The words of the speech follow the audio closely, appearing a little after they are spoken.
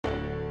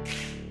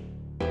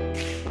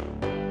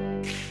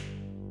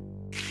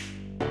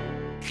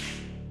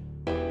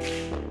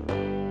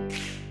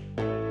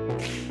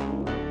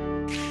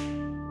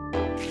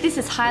This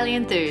is Highly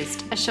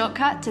Enthused, a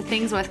shortcut to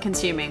things worth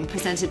consuming,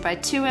 presented by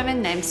two women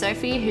named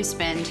Sophie who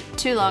spend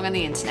too long on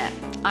the internet.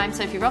 I'm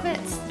Sophie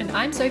Roberts. And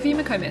I'm Sophie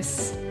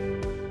McComas.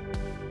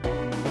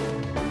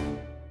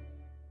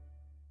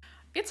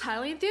 It's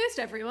Highly Enthused,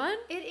 everyone.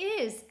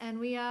 It is, and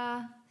we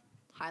are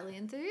highly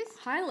enthused.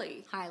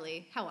 Highly.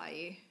 How are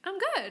you? I'm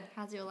good.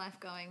 How's your life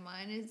going?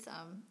 Mine is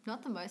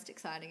not the most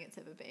exciting it's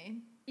ever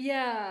been.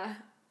 Yeah,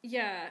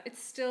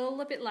 it's still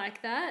a bit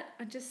like that.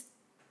 I'm just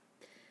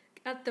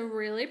at the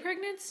really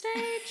pregnant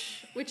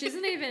stage, which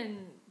isn't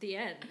even the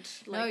end.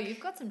 No, you've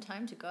got some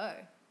time to go.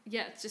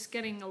 Yeah, it's just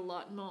getting a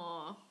lot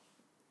more...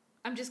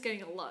 I'm just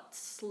getting a lot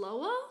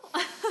slower.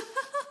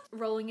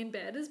 Rolling in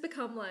bed has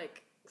become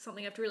like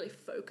something I have to really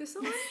focus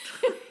on.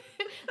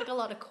 Like a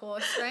lot of core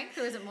strength,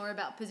 or is it more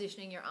about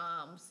positioning your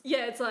arms?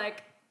 Yeah, it's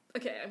like,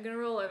 okay, I'm going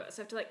to roll over. So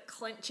I have to like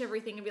clench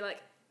everything and be like,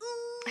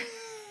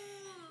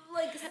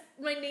 like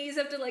my knees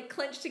have to like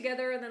clench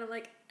together and then I'm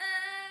like,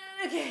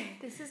 okay.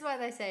 This is why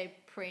they say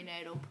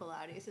prenatal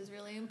Pilates is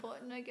really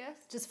important, I guess.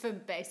 Just for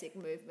basic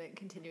movement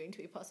continuing to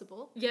be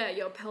possible. Yeah,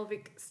 your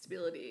pelvic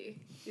stability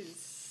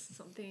is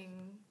something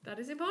that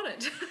is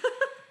important.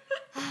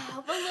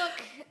 Well,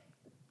 look,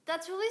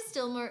 that's really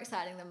still more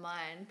exciting than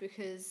mine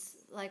because,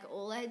 like,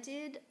 all I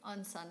did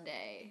on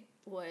Sunday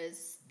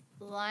was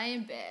lie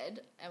in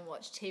bed and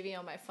watch TV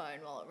on my phone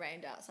while it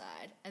rained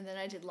outside. And then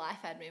I did life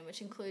admin,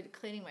 which included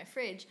cleaning my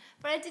fridge.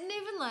 But I didn't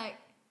even, like,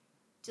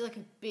 do, like,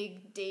 a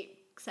big, deep,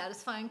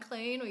 satisfying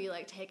clean where you,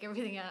 like, take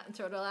everything out and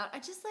throw it all out. I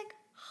just, like,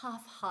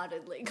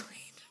 half-heartedly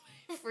cleaned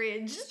my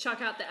fridge. Just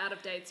chuck out the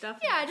out-of-date stuff.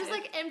 Yeah, I just,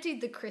 like,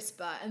 emptied the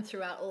crisper and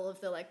threw out all of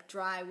the, like,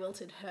 dry,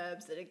 wilted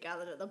herbs that had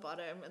gathered at the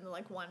bottom and,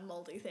 like, one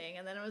mouldy thing.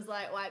 And then it was,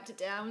 like, wiped it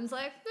down and was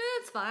like,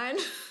 it's fine.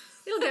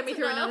 It'll get me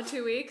through another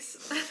 2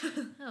 weeks.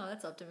 Oh,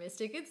 that's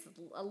optimistic. It's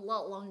a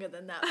lot longer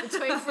than that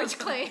between fridge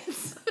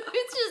cleans.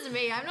 It's just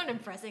me. I'm not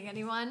impressing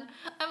anyone.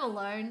 I'm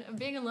alone. And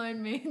being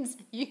alone means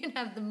you can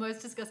have the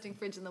most disgusting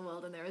fridge in the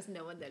world and there is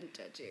no one there to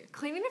judge you.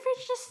 Cleaning the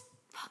fridge just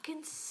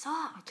fucking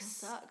sucks. It just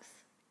sucks.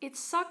 It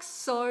sucks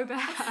so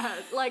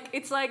bad. Like,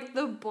 it's like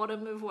the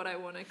bottom of what I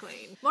want to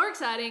clean. More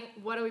exciting,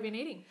 what have we been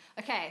eating?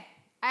 Okay,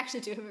 I actually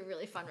do have a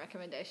really fun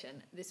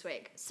recommendation this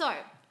week. So,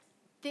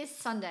 this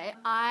Sunday,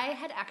 I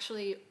had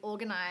actually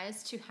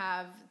organised to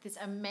have this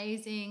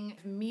amazing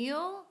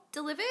meal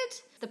delivered.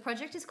 The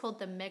project is called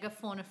the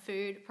Megafauna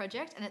Food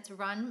Project, and it's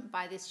run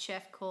by this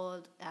chef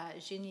called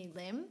Jinyi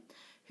Lim,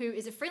 who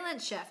is a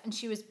freelance chef, and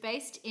she's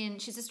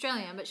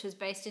Australian, but she was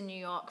based in New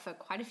York for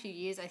quite a few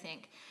years, I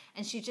think,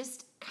 and she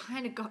just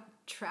kind of got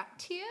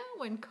trapped here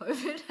when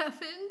COVID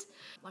happened.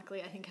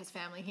 Luckily, I think has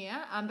family here.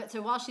 But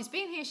so while she's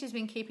been here, she's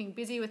been keeping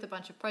busy with a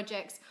bunch of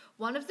projects.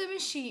 One of them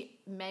is she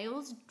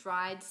mails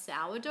dried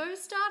sourdough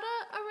starter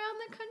around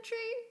the country.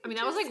 I mean,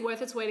 that was like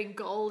worth its weight in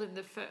gold in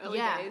the early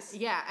days.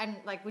 Yeah, and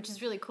like, which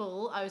is really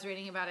cool. I was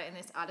reading about it in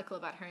this article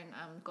about her in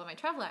Gourmet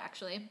Traveller,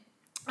 actually.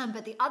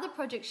 But the other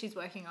project she's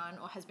working on,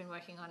 or has been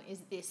working on, is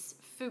this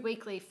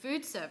weekly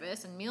food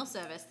service and meal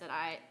service that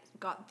I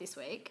got this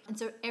week. And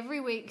so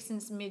every week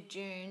since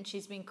mid-June,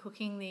 she's been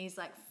cooking these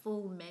like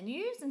full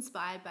menus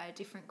inspired by a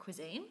different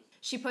cuisine.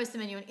 She posts the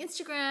menu on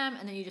Instagram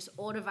and then you just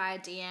order via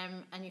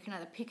DM and you can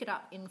either pick it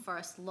up in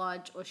Forest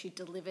Lodge or she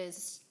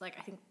delivers, like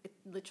I think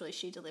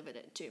she delivered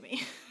it to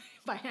me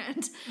by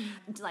hand,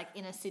 like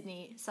in a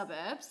Sydney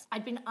suburbs.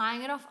 I'd been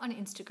eyeing it off on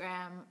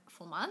Instagram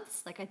for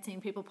months. Like I'd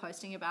seen people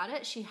posting about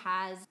it. She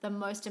has the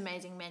most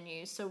amazing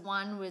menus. So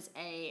one was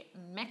a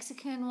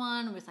Mexican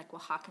one with like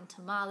Oaxacan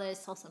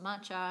tamales, salsa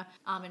matcha,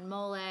 almond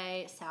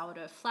mole,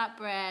 sourdough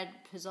flatbread,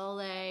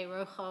 pozole,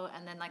 rojo,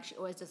 and then like she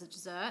always does a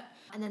dessert.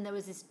 And then there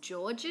was this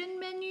Georgian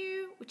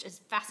menu, which is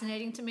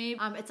fascinating to me.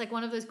 It's like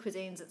one of those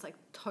cuisines that's like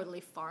totally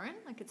foreign.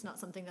 Like it's not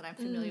something that I'm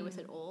familiar with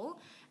at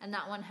all. And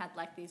that one had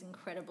like these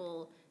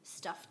incredible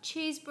stuffed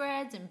cheese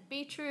breads and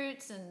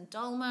beetroots and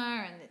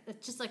dolma, and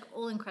it's just like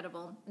all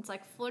incredible. It's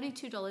like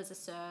 $42 a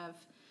serve, a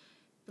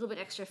little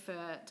bit extra for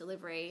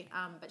delivery,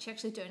 but she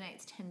actually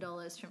donates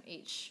 $10 from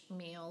each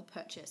meal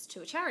purchase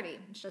to a charity.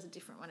 She does a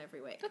different one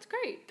every week. That's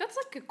great. That's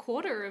like a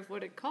quarter of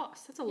what it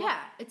costs. That's a lot. Yeah,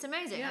 it's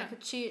amazing. Yeah.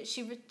 Like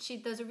she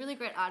there's a really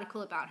great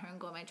article about her in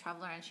Gourmet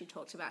Traveller, and she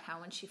talked about how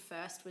when she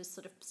first was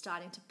sort of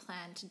starting to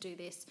plan to do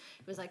this,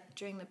 it was like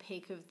during the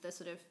peak of the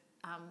sort of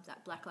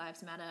that Black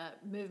Lives Matter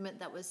movement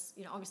that was,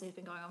 you know, obviously has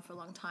been going on for a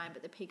long time,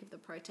 but the peak of the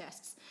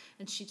protests,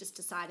 and she just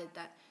decided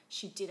that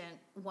she didn't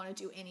want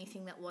to do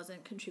anything that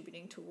wasn't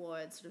contributing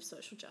towards sort of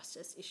social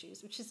justice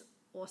issues, which is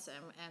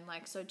awesome and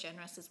like so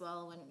generous as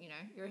well when, you know,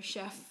 you're a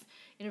chef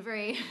in a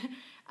very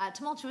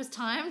tumultuous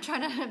time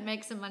trying to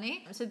make some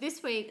money. So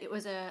this week it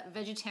was a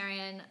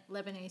vegetarian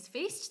Lebanese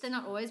feast. They're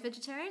not always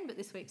vegetarian, but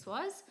this week's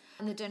was.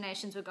 And the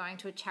donations were going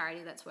to a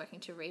charity that's working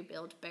to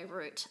rebuild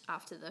Beirut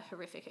after the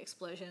horrific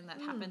explosion that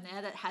happened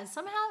there that has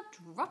somehow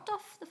dropped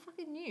off the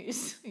fucking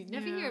news. You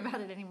never hear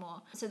about it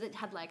anymore. So that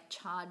had like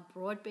charred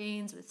broad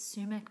beans with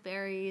sumac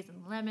berries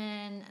and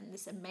lemon and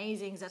this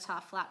amazing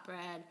za'atar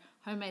flatbread,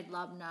 homemade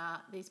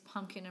labna, these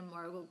pumpkin and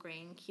morogal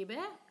green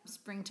kibbeh,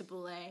 spring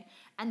tabbouleh,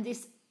 and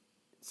this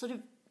sort of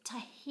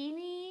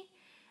tahini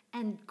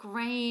and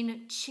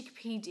grain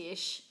chickpea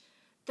dish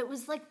that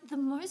was like the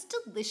most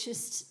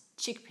delicious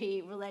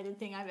chickpea related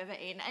thing I've ever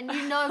eaten. And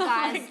you know,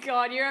 guys, Oh my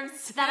God, you're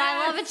obsessed. that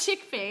I love a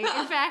chickpea.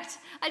 In fact,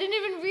 I didn't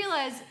even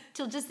realize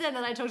till just then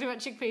that I talked about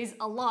chickpeas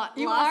a lot.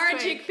 You last are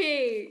a week.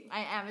 chickpea.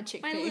 I am a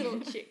chickpea. My little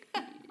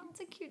chickpea. It's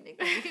a cute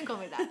nickname. You can call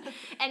me that.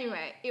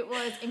 Anyway, it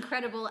was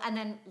incredible. And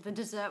then the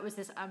dessert was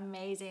this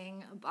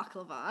amazing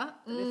baklava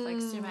with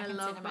like sumac and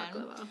cinnamon.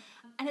 Baklava.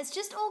 And it's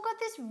just all got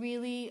this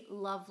really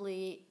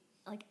lovely,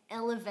 like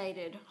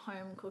elevated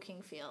home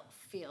cooking feel.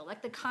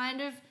 Like the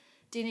kind of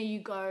dinner you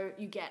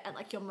get at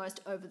like your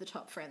most over the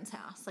top friend's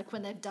house. Like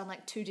when they've done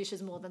like 2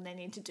 dishes more than they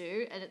need to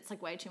do and it's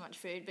like way too much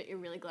food, but you're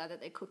really glad that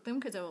they cooked them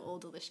because they were all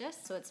delicious.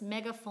 So it's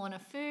Mega Fauna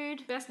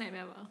Food. Best name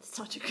ever.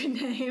 Such a good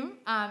name.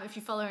 If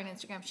you follow her on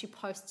Instagram, she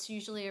posts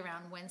usually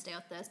around Wednesday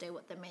or Thursday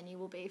what the menu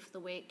will be for the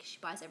week. She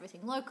buys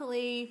everything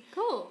locally.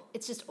 Cool.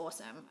 It's just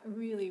awesome. I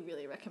really,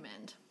 really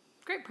recommend.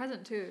 Great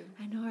present too.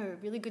 I know.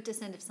 Really good to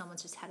send if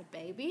someone's just had a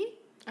baby.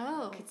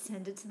 Oh. Could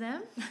send it to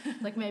them.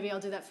 Like maybe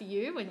I'll do that for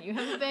you when you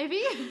have a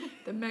baby.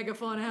 The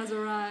megafauna has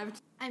arrived.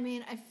 I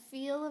mean, I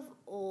feel of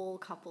all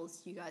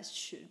couples, you guys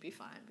should be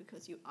fine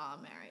because you are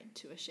married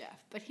to a chef.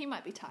 But he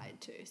might be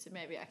tired too, so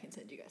maybe I can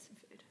send you guys some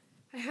food.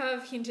 I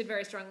have hinted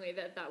very strongly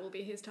that will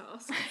be his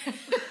task.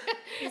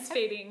 He's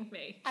feeding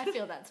me. I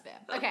feel that's fair.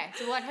 Okay,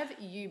 so what have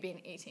you been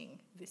eating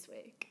this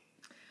week?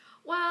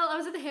 Well, I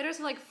was at the hairdresser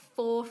for like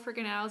 4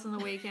 freaking hours on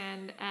the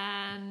weekend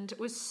and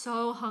was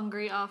so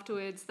hungry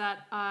afterwards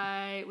that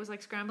I was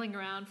like scrambling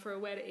around for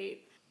where to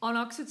eat on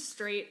Oxford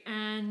Street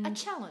and... A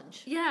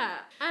challenge. Yeah.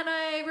 And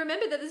I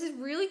remembered that there's this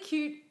really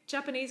cute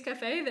Japanese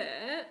cafe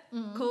there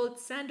called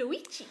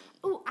Sandoichi.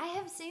 Oh, I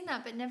have seen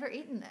that but never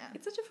eaten there.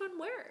 It's such a fun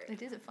word.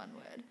 It is a fun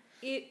word.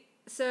 It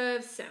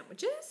serves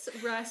sandwiches,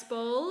 rice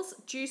bowls,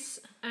 juice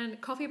and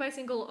coffee by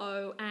single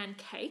O and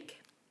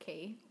cake.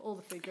 Key. All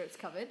the food groups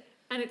covered.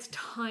 And it's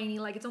tiny,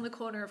 like it's on the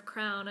corner of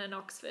Crown and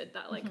Oxford,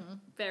 that like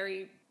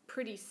very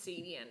pretty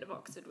seedy end of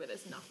Oxford where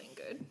there's nothing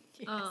good.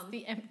 Yes,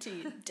 the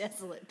empty,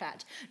 desolate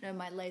patch. No,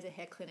 my laser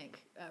hair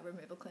clinic,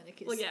 removal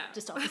clinic is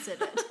just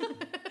opposite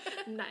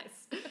it.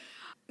 Nice.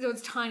 So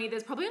it's tiny.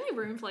 There's probably only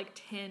room for like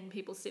 10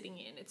 people sitting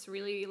in. It's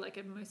really like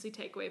a mostly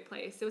takeaway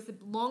place. There was the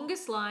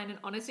longest line and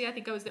honestly I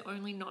think I was the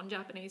only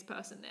non-Japanese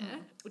person there,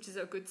 which is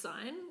a good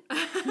sign.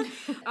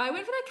 I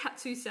went for their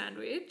katsu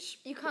sandwich.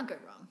 You can't go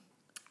wrong.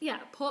 Yeah,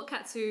 pork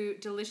katsu,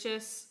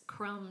 delicious,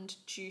 crumbed,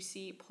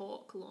 juicy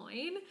pork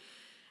loin.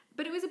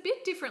 But it was a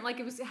bit different. Like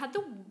it had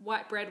the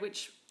white bread,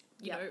 which,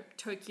 you know,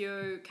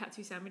 Tokyo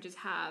katsu sandwiches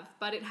have,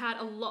 but it had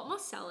a lot more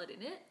salad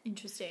in it.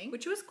 Interesting.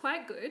 Which was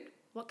quite good.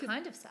 What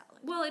kind of salad?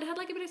 Well, it had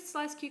like a bit of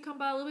sliced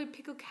cucumber, a little bit of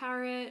pickled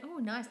carrot. Oh,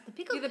 nice. The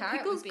pickled the carrot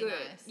pickle's would be good.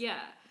 nice. Yeah.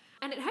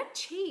 And it had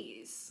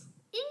cheese.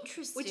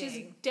 Interesting. Which is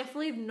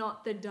definitely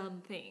not the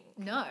done thing.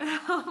 No.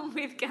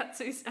 With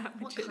katsu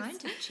sandwiches. What kind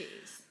of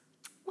cheese?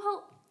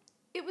 Well,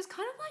 it was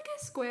kind of like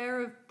a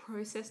square of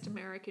processed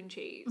American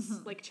cheese,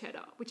 like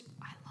cheddar, which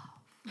I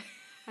love.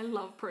 I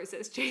love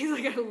processed cheese.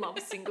 Like I love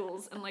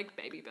Singles and like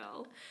Baby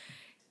Bell.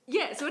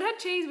 Yeah, so it had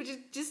cheese, which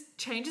just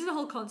changes the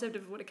whole concept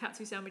of what a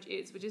katsu sandwich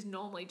is, which is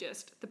normally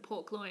just the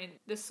pork loin,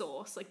 the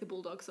sauce, like the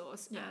bulldog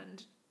sauce,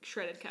 and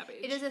shredded cabbage.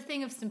 It is a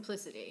thing of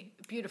simplicity.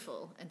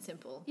 Beautiful and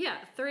simple. Yeah,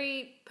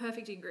 3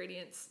 perfect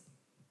ingredients.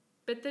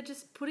 But they're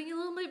just putting a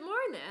little bit more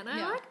in there, and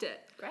I liked it.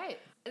 Great.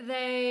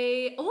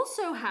 They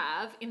also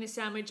have in the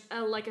sandwich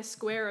like a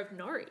square of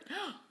nori,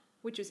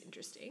 which was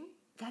interesting.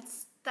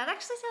 That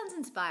actually sounds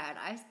inspired.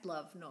 I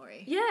love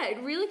nori. Yeah,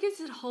 it really gives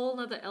it a whole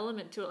other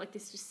element to it, like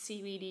this just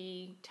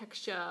seaweedy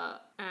texture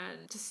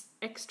and just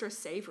extra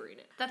savoury in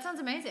it. That sounds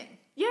amazing.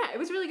 Yeah, it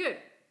was really good.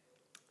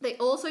 They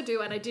also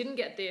do, and I didn't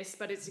get this,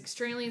 but it's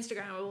extremely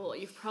Instagrammable.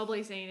 You've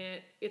probably seen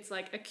it. It's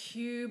like a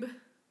cube.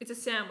 It's a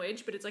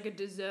sandwich, but it's like a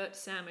dessert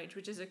sandwich,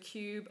 which is a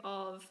cube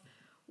of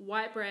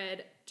white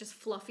bread, just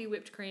fluffy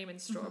whipped cream and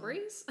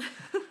strawberries.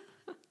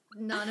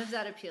 None of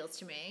that appeals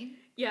to me.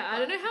 Yeah, I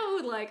don't know how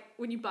it would like,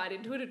 when you bite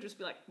into it, it'd just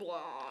be like,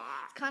 blah.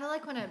 It's kind of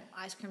like when an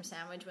ice cream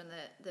sandwich, when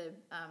the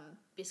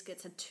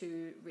biscuits are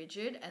too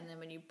rigid, and then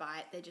when you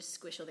bite, they just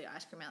squish all the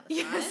ice cream out the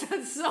side. Yes,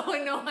 that's so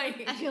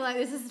annoying. I feel like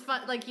this is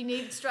fun. Like you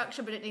need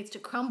structure, but it needs to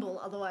crumble.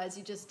 Otherwise,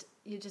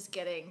 you're just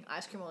getting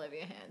ice cream all over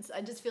your hands.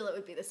 I just feel it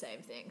would be the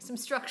same thing. Some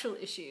structural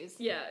issues.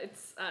 Yeah,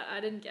 it's I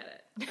didn't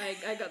get it.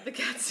 I got the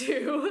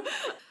katsu.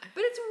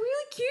 But it's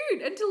really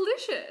cute and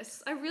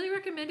delicious. I really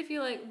recommend if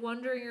you're like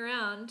wandering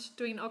around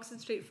doing an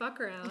Oxford Street fuck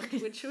around,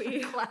 which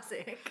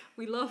Classic.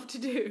 we love to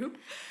do.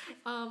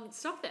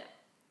 Stop there.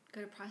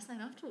 Go to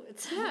Priceline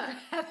afterwards. Yeah.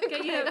 Have a Get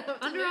great your afternoon.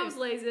 underarms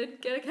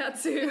lasered, get a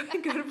katsu,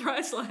 and go to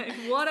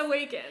Priceline. What a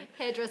weekend.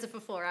 Hairdresser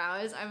for 4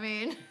 hours. I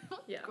mean,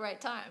 Yeah.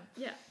 great time.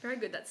 Yeah, very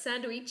good. That's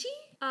Sandoichi.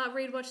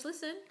 Read, watch,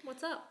 listen.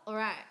 What's up? All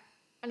right.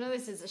 I know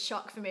this is a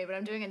shock for me, but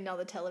I'm doing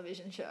another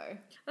television show.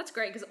 That's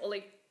great because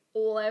Ollie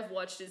all I've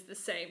watched is the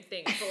same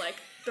thing for like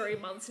 3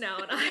 months now,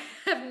 and I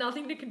have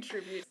nothing to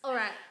contribute. All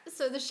right,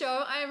 so the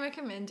show I am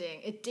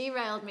recommending, it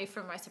derailed me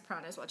from my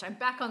Sopranos watch. I'm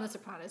back on the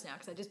Sopranos now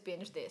because I just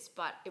binged this,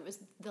 but it was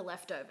The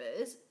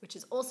Leftovers, which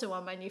is also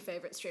on my new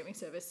favourite streaming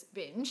service,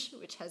 Binge,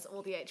 which has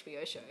all the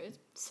HBO shows.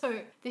 So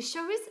this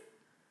show is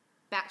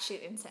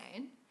batshit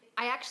insane.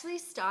 I actually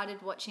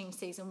started watching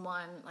season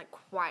 1 like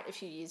quite a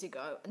few years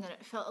ago, and then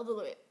it felt a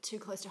little bit too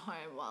close to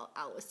home while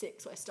Al was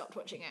sick, so I stopped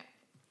watching it.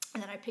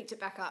 And then I picked it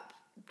back up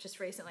just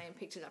recently and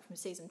picked it up from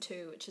season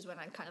 2, which is when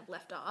I kind of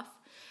left off.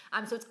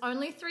 So it's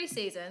only 3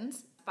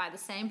 seasons by the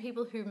same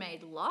people who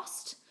made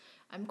Lost.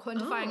 I'm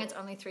quantifying it's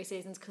only 3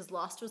 seasons because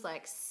Lost was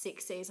like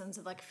 6 seasons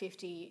of like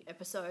 50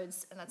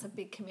 episodes, and that's a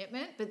big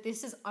commitment. But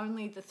this is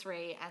only the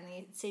 3, and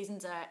the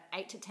seasons are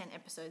 8 to 10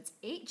 episodes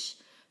each.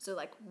 So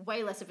like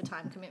way less of a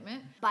time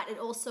commitment. But it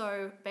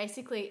also,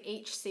 basically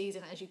each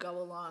season as you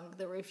go along,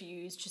 the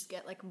reviews just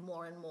get like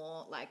more and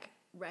more like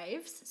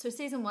raves. So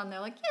season 1, they're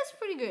like, yeah, it's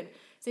pretty good.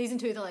 Season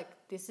 2, they're like,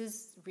 this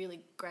is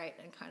really great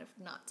and kind of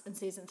nuts. And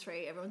season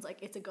 3, everyone's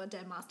like, it's a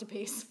goddamn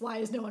masterpiece. Why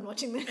is no one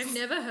watching this? I've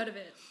never heard of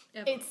it,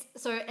 ever.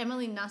 So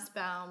Emily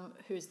Nussbaum,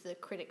 who's the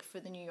critic for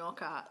The New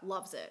Yorker,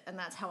 loves it. And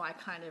that's how I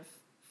kind of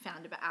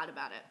found out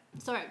about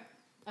it. So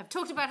I've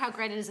talked about how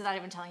great it is without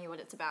even telling you what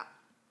it's about.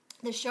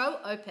 The show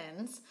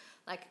opens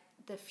like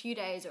the few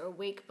days or a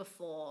week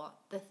before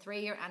the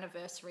 3-year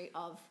anniversary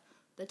of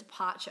the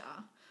departure,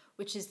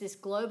 which is this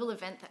global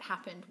event that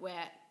happened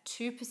where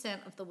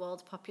 2% of the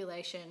world's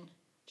population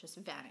just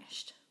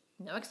vanished.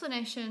 No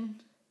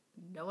explanation,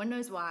 no one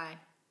knows why,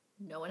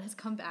 no one has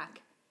come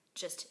back,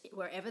 just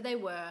wherever they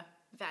were,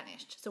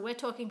 vanished. So we're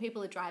talking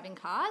people are driving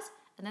cars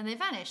and then they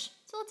vanish.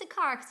 So lots of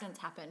car accidents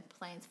happen,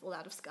 planes fall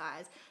out of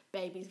skies,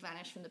 babies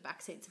vanish from the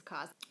back seats of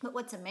cars. But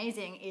what's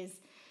amazing is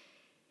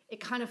it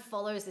kind of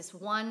follows this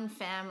one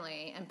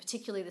family, and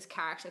particularly this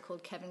character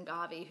called Kevin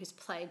Garvey, who's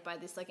played by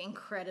this like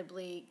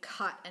incredibly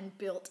cut and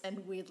built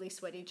and weirdly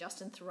sweaty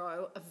Justin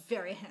Theroux, a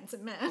very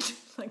handsome man,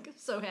 like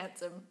so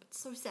handsome, but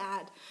so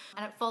sad.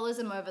 And it follows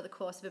them over the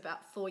course of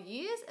about 4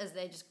 years as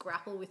they just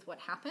grapple with what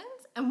happens.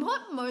 And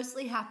what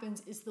mostly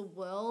happens is the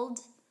world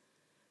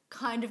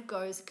kind of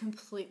goes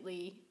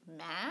completely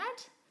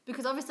mad,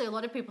 because obviously a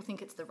lot of people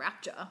think it's the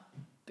rapture,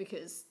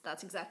 because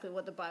that's exactly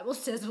what the Bible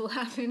says will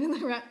happen in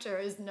the rapture,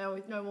 is no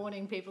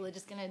warning, people are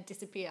just going to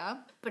disappear.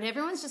 But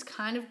everyone's just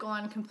kind of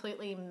gone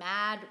completely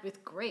mad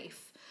with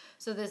grief.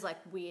 So there's like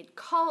weird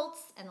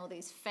cults and all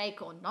these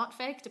fake or not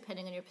fake,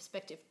 depending on your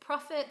perspective,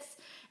 prophets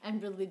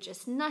and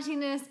religious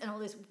nuttiness and all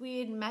this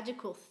weird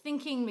magical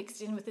thinking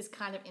mixed in with this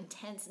kind of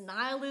intense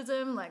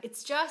nihilism. Like,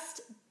 it's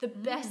just the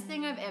best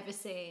thing I've ever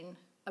seen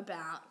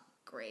about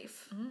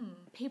grief.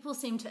 People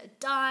seem to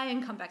die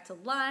and come back to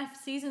life.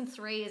 Season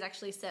 3 is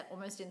actually set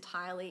almost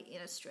entirely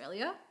in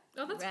Australia.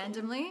 Oh, that's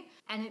randomly. Cool.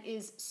 And it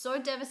is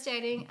so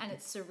devastating and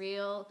it's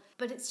surreal,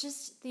 but it's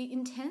just the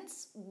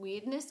intense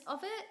weirdness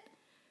of it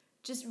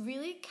just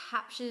really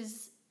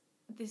captures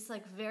this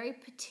like very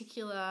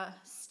particular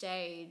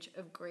stage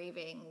of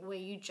grieving where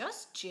you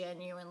just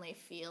genuinely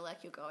feel like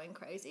you're going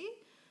crazy.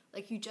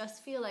 Like you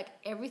just feel like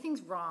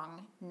everything's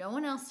wrong. No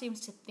one else seems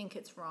to think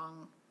it's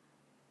wrong.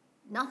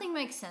 Nothing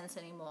makes sense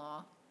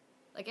anymore.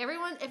 Like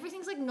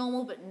everything's like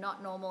normal but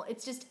not normal.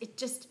 It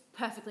just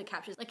perfectly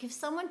captures. Like if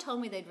someone told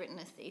me they'd written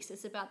a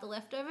thesis about The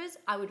Leftovers,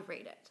 I would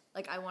read it.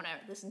 Like I want to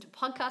listen to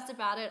podcasts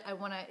about it.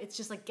 It's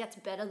just like gets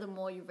better the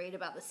more you read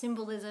about the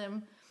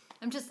symbolism.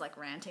 I'm just like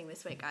ranting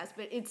this week, guys,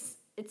 but it's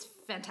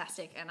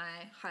fantastic and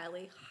I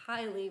highly,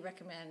 highly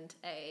recommend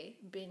a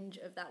binge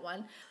of that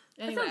one.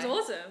 Anyway, that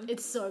sounds awesome.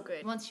 It's so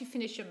good. Once you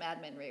finish your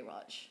Mad Men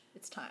rewatch,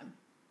 it's time.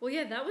 Well,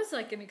 yeah, that was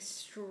like an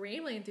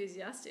extremely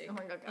enthusiastic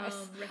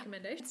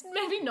recommendation. It's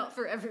maybe not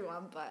for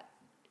everyone, but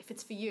if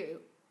it's for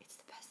you, it's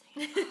the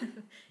best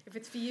thing. If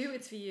it's for you,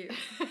 it's for you.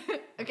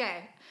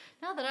 Okay,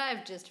 now that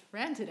I've just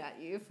ranted at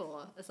you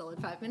for a solid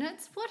 5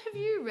 minutes, what have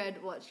you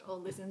read, watched, or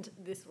listened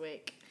this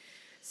week?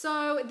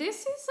 So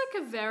this is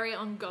like a very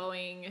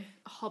ongoing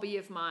hobby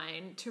of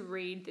mine to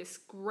read this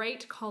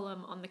great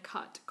column on The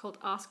Cut called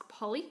Ask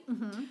Polly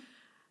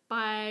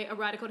by a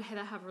writer called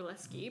Heather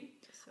Havrilesky.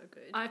 So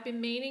good. I've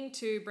been meaning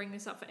to bring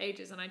this up for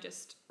ages and I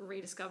just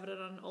rediscovered it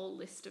on an old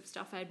list of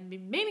stuff I'd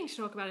been meaning to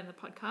talk about in the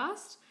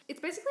podcast. It's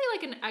basically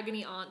like an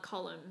agony aunt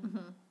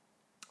column,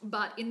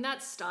 but in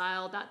that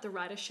style that the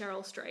writer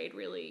Cheryl Strayed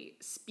really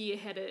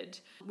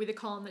spearheaded with a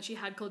column that she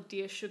had called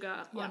Dear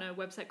Sugar on a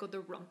website called The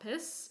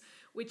Rumpus,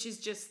 which is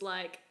just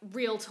like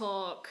real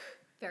talk.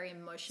 Very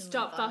emotional.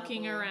 Stop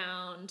fucking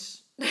around.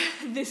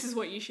 This is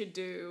what you should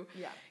do.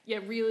 Yeah. Yeah,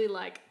 really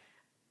like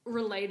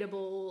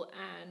relatable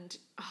and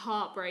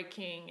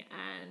heartbreaking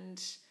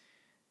and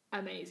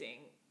amazing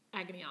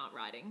agony aunt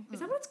writing.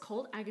 Is that what it's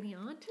called? Agony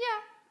aunt?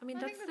 Yeah. I mean,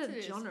 that's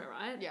the genre,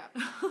 right? Yeah.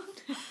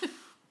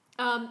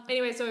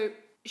 Anyway, so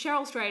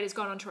Cheryl Strayed has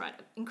gone on to write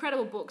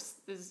incredible books.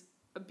 There's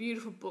a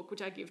beautiful book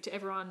which I give to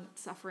everyone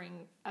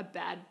suffering a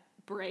bad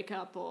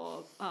breakup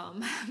or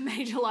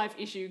major life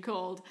issue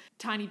called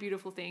Tiny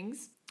Beautiful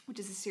Things, which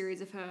is a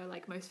series of her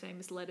like most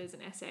famous letters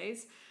and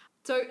essays.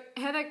 So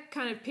Heather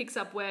kind of picks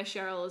up where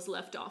Cheryl has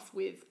left off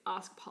with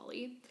Ask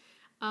Polly.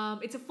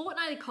 It's a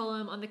fortnightly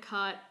column on The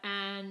Cut,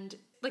 and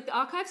like the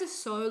archives are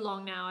so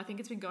long now. I think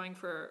it's been going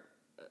for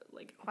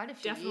like Quite a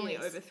few definitely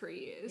years. over 3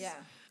 years. Yeah.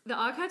 The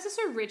archives are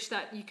so rich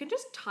that you can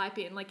just type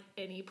in like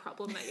any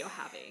problem that you're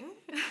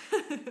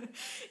having.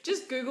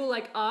 Just Google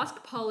like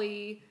Ask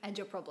Polly. And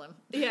your problem.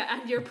 Yeah,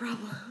 and your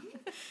problem.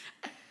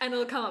 And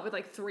it'll come up with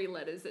like 3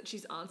 letters that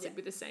she's answered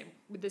with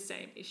the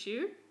same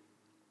issue.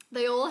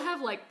 They all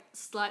have like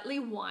slightly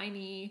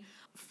whiny,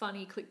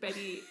 funny,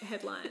 clickbaity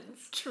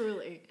headlines.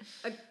 Truly.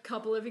 A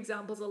couple of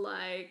examples are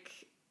like,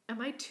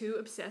 am I too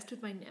obsessed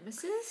with my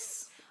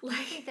nemesis?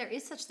 I think there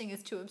is such thing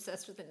as too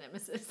obsessed with a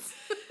nemesis.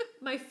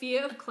 My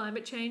fear of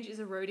climate change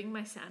is eroding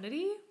my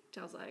sanity. Which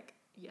I was like,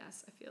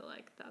 yes, I feel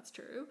like that's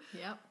true.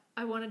 Yep.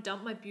 I want to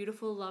dump my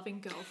beautiful,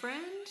 loving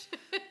girlfriend.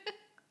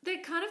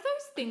 They're kind of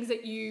those things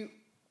that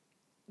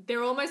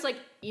they're almost like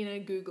inner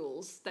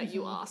Googles that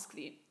you ask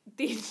the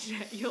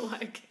internet. You're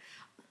like,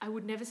 I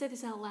would never say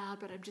this out loud,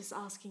 but I'm just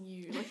asking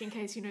you, like in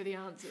case you know the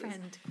answers.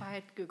 Friend,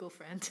 quiet Google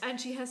friend.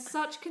 And she has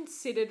such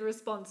considered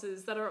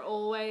responses that are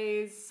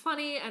always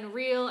funny and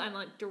real and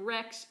like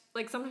direct.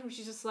 Like sometimes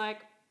she's just like,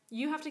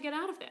 you have to get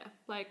out of there.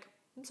 Like,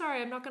 I'm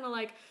sorry, I'm not going to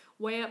like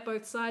weigh up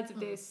both sides of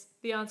this.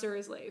 The answer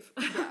is leave.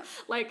 Yeah.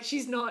 Like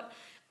she's not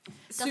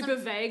super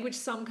vague, which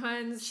some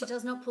kinds... She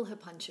does not pull her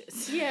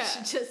punches. Yeah.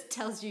 She just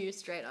tells you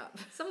straight up.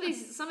 Some of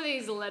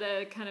these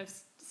letter kind of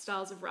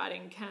styles of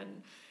writing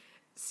can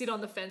sit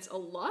on the fence a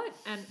lot,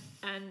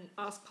 and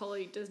Ask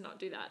Polly does not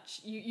do that.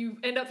 You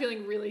end up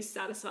feeling really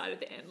satisfied at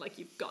the end, like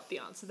you've got the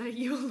answer that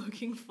you were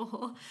looking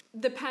for.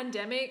 The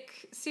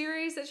pandemic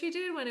series that she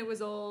did when it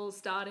was all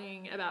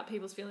starting about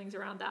people's feelings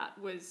around that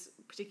was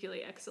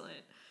particularly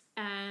excellent.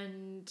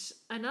 And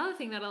another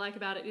thing that I like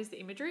about it is the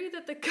imagery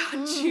that The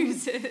Cut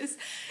chooses.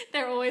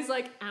 They're always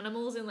like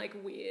animals in like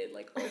weird,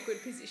 like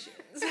awkward positions.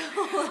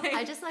 Like,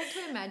 I just like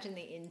to imagine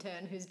the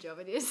intern whose job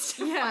it is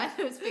to find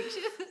those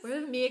pictures. where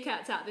are the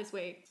meerkats out this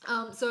week?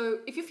 So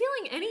if you're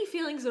feeling any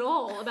feelings at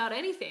all about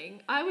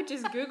anything, I would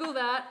just Google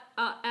that,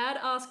 add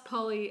Ask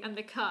Polly and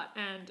The Cut,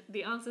 and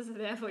the answers are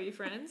there for you,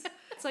 friends.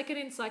 It's like an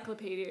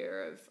encyclopedia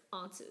of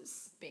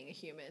answers Being a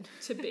human.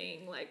 to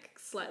being like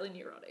slightly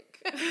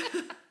neurotic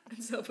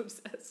and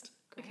self-obsessed.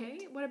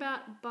 Okay, what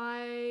about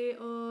buy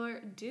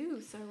or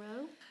do,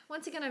 Sorrel?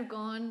 Once again, I've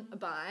gone a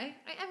buy.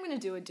 I am going to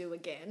do a do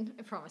again.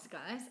 I promise,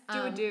 guys.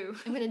 Do a do.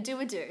 I'm going to do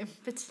a do.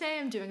 But today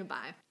I'm doing a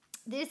buy.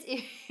 This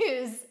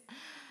is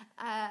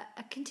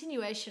a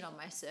continuation on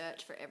my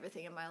search for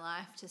everything in my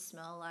life to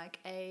smell like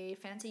a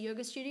fancy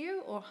yoga studio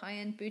or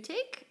high-end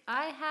boutique.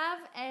 I have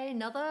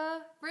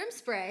another room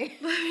spray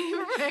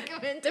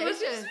recommendation. There was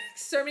just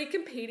so many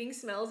competing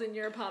smells in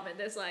your apartment.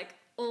 There's like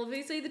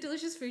obviously the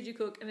delicious food you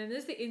cook, and then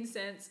there's the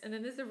incense, and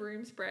then there's the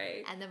room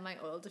spray, and then my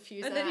oil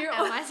diffuser, and then your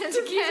and my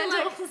scented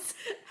candles.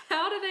 Like,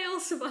 how do they all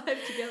survive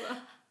together?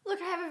 Look,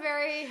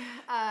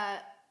 I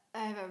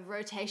have a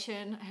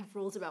rotation. I have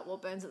rules about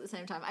what burns at the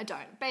same time. I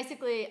don't.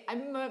 Basically,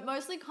 I'm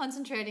mostly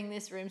concentrating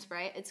this room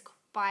spray. It's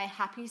by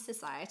Happy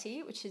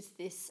Society, which is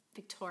this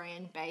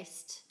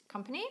Victorian-based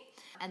company.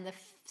 And the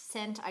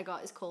scent I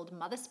got is called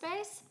Mother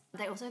Space.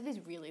 They also have these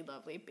really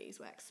lovely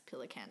beeswax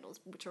pillar candles,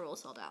 which are all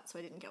sold out, so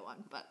I didn't get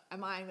one, but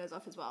I'm eyeing those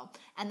off as well.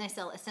 And they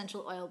sell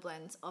essential oil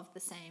blends of the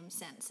same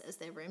scents as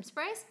their room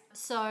sprays.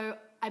 So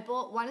I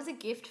bought one as a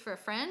gift for a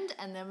friend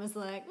and then was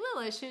like,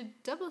 well, I should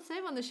double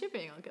save on the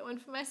shipping. I'll get one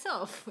for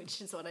myself,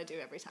 which is what I do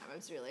every time.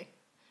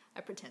 I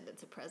pretend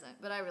it's a present,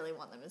 but I really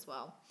want them as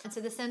well. And so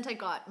the scent I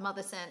got,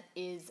 Mother Scent,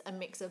 is a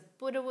mix of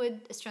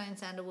Buddhawood, Australian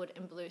sandalwood,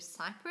 and blue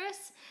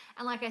cypress.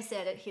 And like I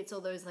said, it hits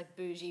all those like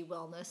bougie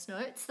wellness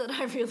notes that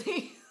I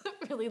really,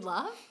 really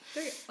love.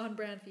 Very on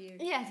brand for you.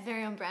 Yeah, it's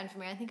very on brand for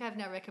me. I think I've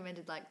now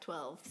recommended like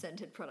 12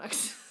 scented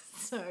products.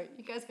 So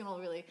you guys can all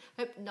really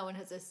hope no one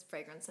has this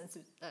fragrance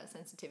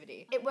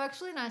sensitivity. It works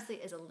really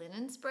nicely as a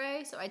linen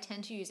spray, so I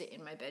tend to use it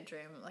in my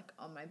bedroom, like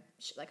on my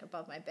like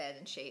above my bed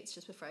and sheets,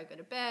 just before I go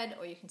to bed.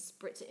 Or you can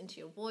spritz it into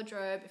your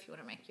wardrobe if you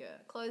want to make your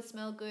clothes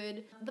smell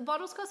good. The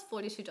bottles cost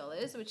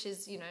 $42, which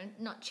is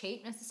not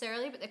cheap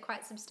necessarily, but they're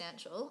quite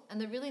substantial.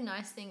 And the really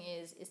nice thing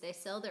is they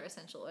sell their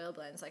essential oil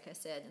blends, like I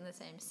said, in the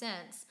same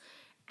scents.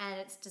 And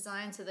it's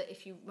designed so that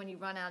when you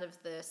run out of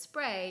the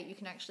spray, you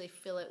can actually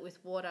fill it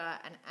with water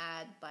and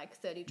add like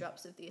 30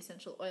 drops of the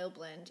essential oil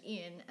blend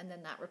in, and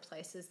then that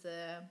replaces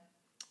the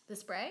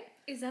spray.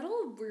 Is that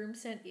all room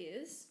scent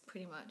is?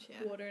 Pretty much,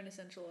 yeah. Water and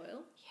essential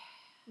oil?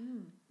 Yeah.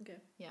 Okay.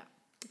 Yeah.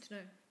 Good to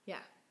know. Yeah.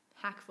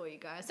 Hack for you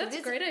guys. That's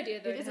a great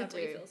idea, though, it to is a have do.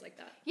 refills like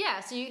that.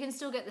 Yeah, so you can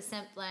still get the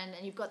scent blend,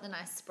 and you've got the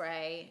nice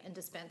spray and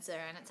dispenser,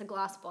 and it's a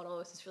glass bottle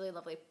with this really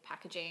lovely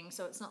packaging,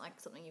 so it's not like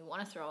something you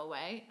want to throw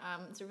away.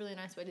 It's a really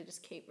nice way to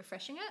just keep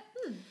refreshing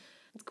it.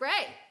 It's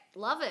great.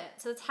 Love it.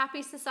 So it's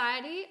Happy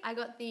Society. I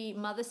got the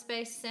Mother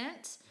Space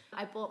scent.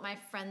 I bought my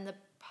friend the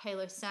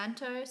Palo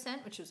Santo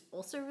scent, which was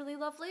also really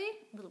lovely.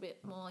 A little bit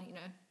more,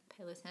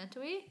 Palo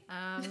Santo-y.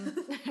 How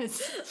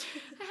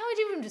would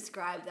you even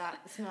describe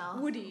that smell?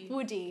 Woody.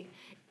 Woody.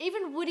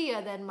 Even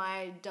woodier than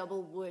my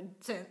double wood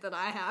scent that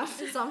I have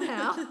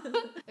somehow.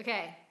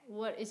 Okay,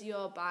 what is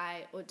your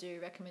buy or do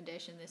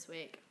recommendation this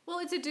week? Well,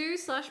 it's a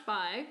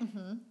do/buy.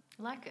 I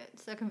like it.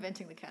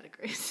 Circumventing the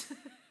categories.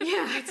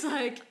 Yeah, it's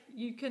like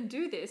you can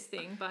do this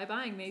thing by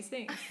buying these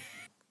things.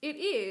 It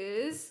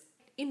is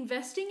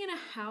investing in a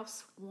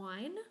house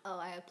wine, Oh,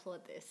 I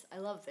applaud this. I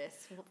love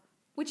this.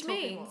 which Tell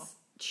me means more.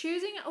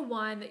 choosing a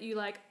wine that you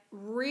like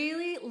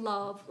really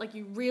love, like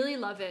you really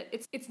love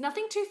it. It's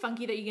nothing too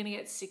funky that you're going to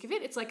get sick of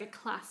it. It's like a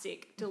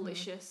classic,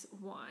 delicious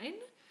wine.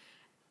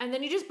 And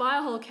then you just buy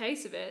a whole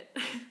case of it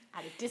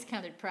At a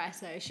discounted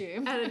price, I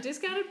assume. at a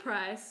discounted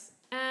price,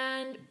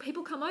 and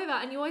people come over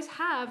and you always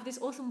have this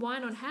awesome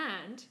wine on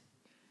hand,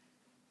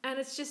 and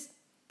it's just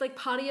like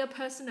part of your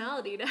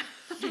personality to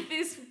have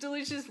this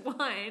delicious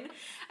wine,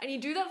 and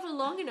you do that for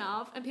long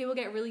enough and people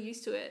get really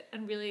used to it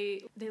and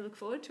really they look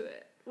forward to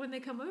it when they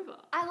come over.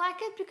 I like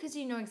it because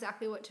you know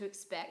exactly what to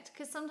expect.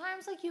 Because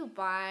sometimes, like, you'll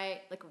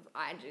buy, like,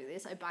 I do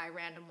this, I buy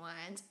random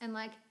wines, and,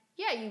 like,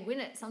 yeah, you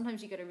win it.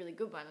 Sometimes you get a really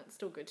good one. It's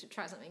still good to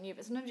try something new,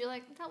 but sometimes you're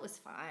like, that was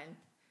fine.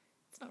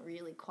 It's not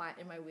really quite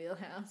in my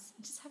wheelhouse.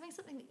 Just having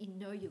something that you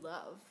know you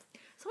love.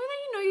 Something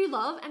that you know you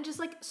love, and just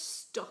like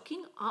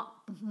stocking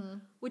up,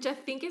 which I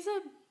think is a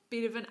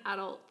bit of an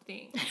adult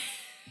thing.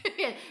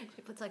 Yeah,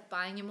 it's like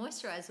buying your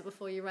moisturizer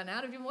before you run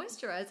out of your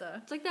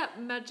moisturizer. It's like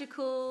that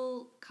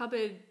magical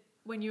cupboard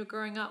when you were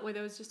growing up where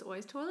there was just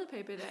always toilet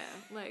paper there.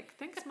 Like,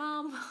 thanks,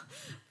 Mum,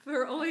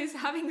 for always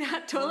having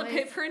that toilet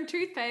Always. paper and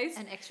toothpaste.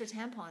 And extra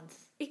tampons.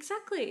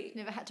 Exactly.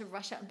 Never had to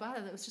rush out and buy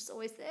them. It was just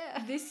always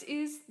there. This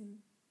is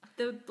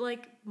the,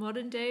 like,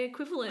 modern day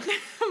equivalent.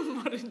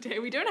 Modern day.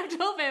 We don't have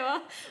toilet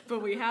paper,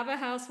 but we have a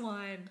house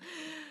wine.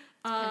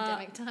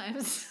 Pandemic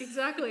times.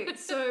 Exactly.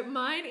 So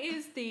mine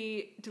is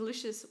the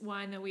delicious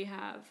wine that we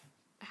have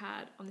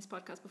had on this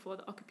podcast before,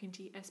 the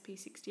Occupinti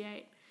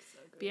SP68. So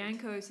good.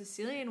 Bianco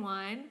Sicilian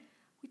wine,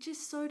 which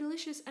is so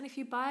delicious. And if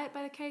you buy it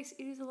by the case,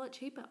 it is a lot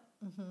cheaper.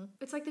 Mm-hmm.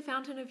 It's like the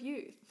fountain of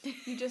youth.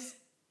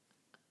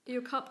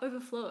 Your cup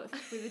overfloweth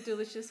with a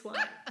delicious wine.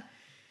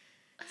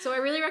 So I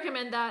really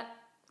recommend that.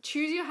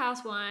 Choose your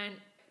house wine,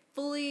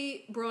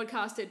 fully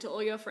broadcast it to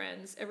all your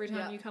friends every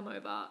time you come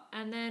over.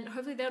 And then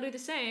hopefully they'll do the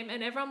same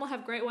and everyone will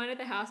have great wine at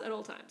their house at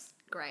all times.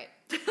 Great.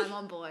 I'm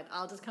on board.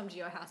 I'll just come to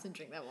your house and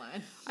drink that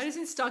wine. I just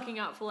been stocking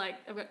up for like,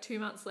 I've got 2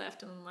 months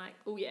left and I'm like,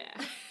 oh yeah,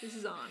 this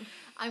is on.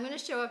 I'm going to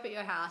show up at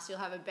your house. You'll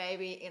have a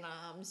baby in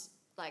arms,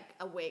 like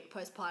a week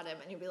postpartum,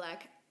 and you'll be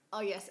like, oh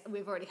yes,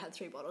 we've already had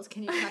 3 bottles.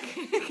 Can you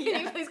can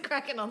you please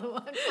crack another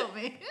one for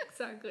me?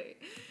 Exactly.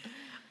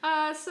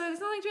 So there's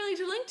nothing really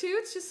to link to.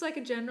 It's just like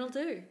a general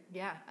do.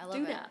 Yeah, I love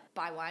Do it. that.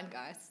 Buy wine,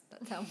 guys.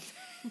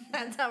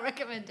 That's our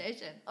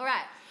recommendation. All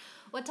right.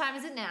 What time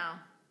is it now?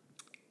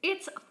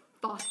 It's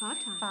fast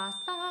five time. Fast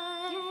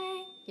five.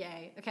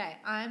 Yay. Okay,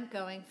 I'm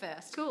going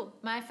first. Cool.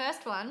 My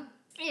first one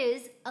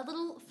is a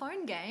little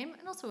phone game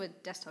and also a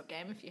desktop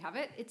game if you have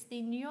it. It's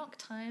the New York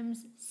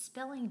Times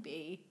Spelling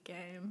Bee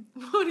game.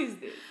 What is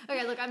this?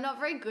 Okay, look, I'm not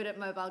very good at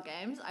mobile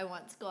games. I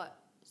once got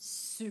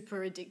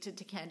super addicted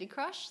to Candy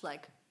Crush,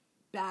 like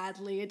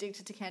badly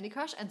addicted to Candy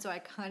Crush, and so I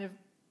kind of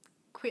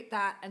quit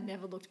that and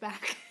never looked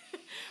back.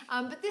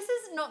 But this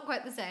is not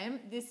quite the same.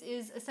 This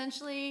is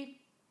essentially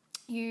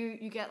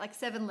you get like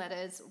 7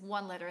 letters,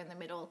 1 letter in the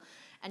middle,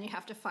 and you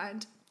have to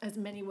find as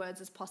many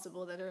words as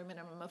possible that are a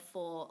minimum of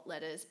 4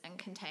 letters and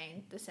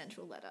contain the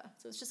central letter.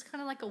 So it's just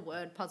kind of like a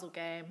word puzzle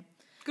game.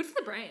 Good for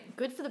the brain.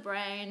 Good for the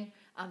brain.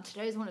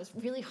 Today's one is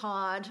really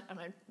hard, and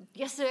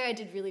yesterday I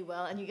did really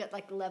well, and you get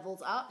like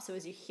levels up, so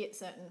as you hit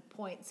certain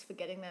points for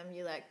getting them,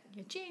 you're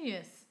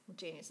genius. Well,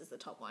 genius is the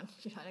top one.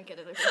 I don't get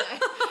it every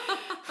day.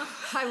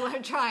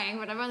 I'm trying,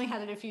 but I've only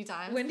had it a few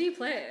times. When do you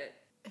play it?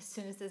 As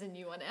soon as there's a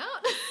new one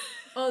out.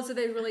 Oh, so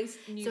they release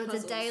new So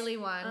puzzles. it's a daily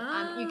one.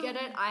 You get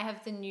Oh. it. I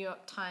have the New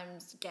York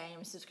Times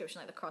game subscription,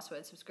 like the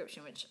crossword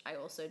subscription, which I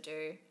also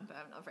do, but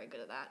I'm not very good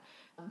at that.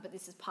 But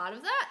this is part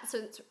of that, so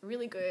it's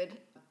really good.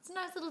 It's a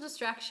nice little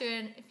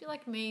distraction. If you're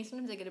like me,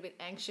 sometimes I get a bit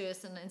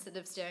anxious, and instead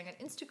of staring at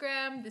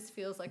Instagram, this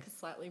feels like a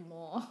slightly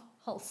more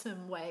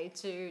wholesome way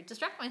to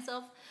distract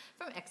myself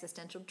from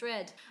existential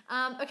dread.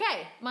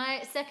 Okay,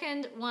 my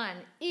second one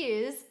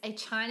is a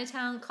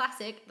Chinatown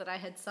classic that I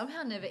had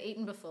somehow never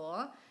eaten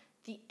before.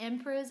 The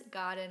Emperor's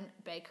Garden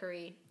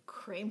Bakery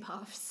Cream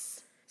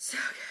Puffs. So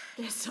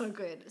good. They're so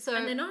good. So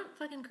And they're not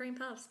fucking cream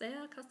puffs. They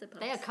are custard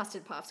puffs. they are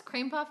custard puffs.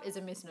 Cream puff is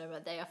a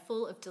misnomer. They are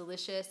full of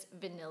delicious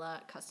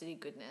vanilla custardy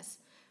goodness.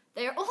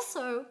 They are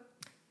also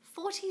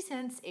 40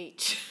 cents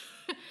each.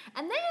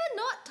 And they are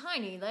not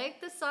tiny.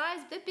 Like the size,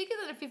 they're bigger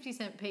than a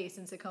 50-cent piece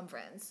in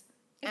circumference.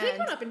 Have they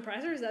gone up in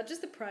price, or is that just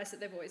the price that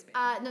they've always been?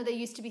 No, they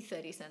used to be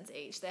 30 cents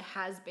each. There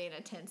has been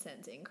a 10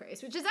 cents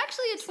increase, which is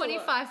actually a a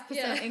lot. 25%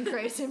 Yeah.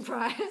 increase in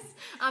price.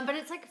 But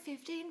it's like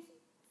 15,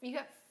 you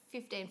got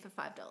 15 for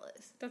 $5.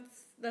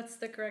 That's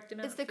the correct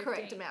amount. It's the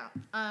correct amount.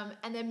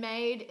 And they're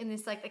made in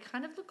this, like, they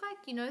kind of look like,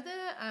 you know,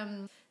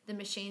 the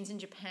machines in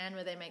Japan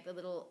where they make the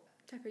little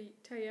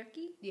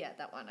Takoyaki? Yeah,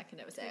 that one. I can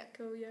never say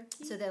it.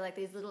 Takoyaki? So they're like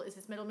it's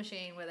this metal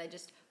machine where they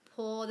just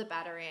pour the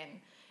batter in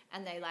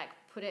and they like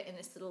put it in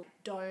this little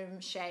dome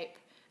shape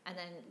and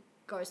then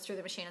goes through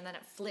the machine and then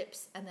it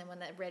flips and then when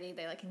they're ready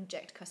they like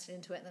inject custard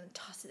into it and then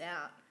toss it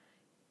out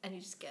and you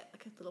just get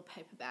like a little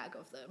paper bag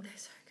of them.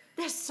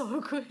 They're so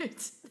good.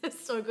 They're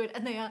so good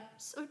and they are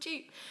so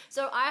cheap.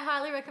 So I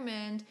highly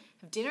recommend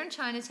have dinner in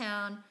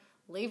Chinatown,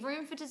 leave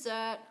room for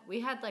dessert. We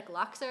had like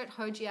laksa at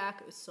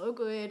Hojiak. It was so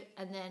good.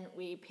 And then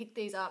we picked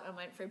these up and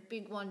went for a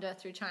big wander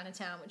through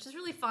Chinatown, which was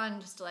really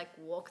fun just to like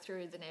walk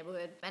through the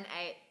neighborhood and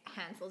ate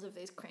handfuls of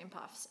these cream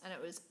puffs. And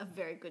it was a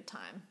very good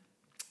time.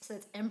 So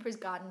it's Emperor's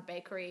Garden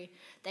Bakery.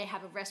 They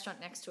have a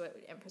restaurant next to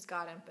it, Emperor's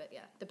Garden. But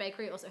yeah, the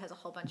bakery also has a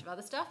whole bunch of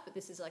other stuff. But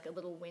this is like a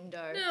little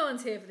window. No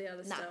one's here for the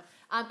other stuff.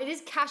 It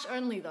is cash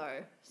only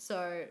though.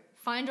 So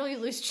find all your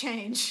loose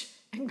change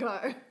and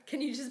go. Can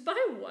you just buy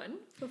one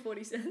for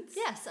 40 cents?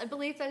 Yes, I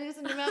believe that is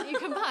an amount you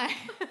can buy.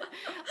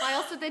 Why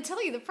else would they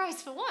tell you the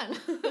price for one?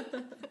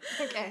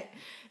 Okay.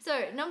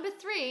 So number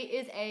 3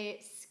 is a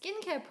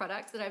skincare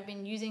product that I've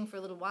been using for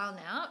a little while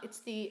now. It's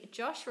the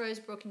Josh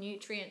Rosebrook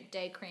Nutrient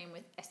Day Cream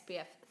with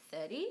SPF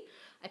 30.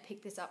 I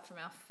picked this up from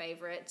our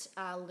favorite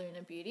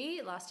Luna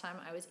Beauty last time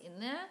I was in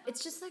there.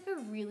 It's just like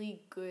a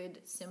really good,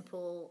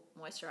 simple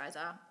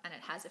moisturizer and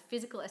it has a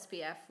physical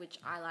SPF, which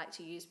I like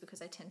to use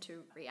because I tend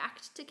to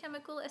react to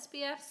chemical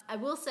SPFs. I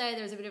will say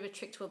there's a bit of a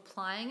trick to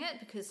applying it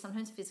because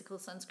sometimes physical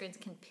sunscreens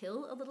can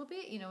pill a little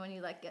bit, you know, when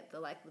you like get the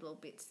like little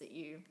bits that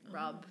you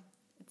rub.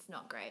 It's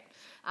not great.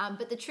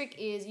 But the trick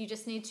is you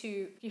just need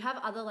to, you have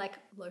other like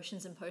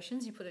lotions and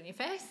potions you put on your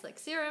face, like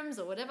serums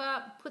or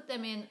whatever, put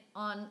them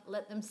on,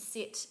 let them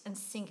sit and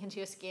sink into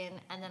your skin.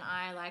 And then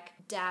I like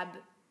dab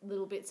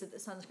little bits of the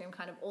sunscreen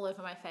kind of all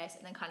over my face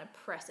and then kind of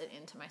press it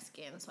into my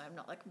skin so I'm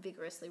not like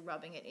vigorously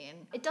rubbing it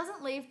in. It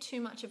doesn't leave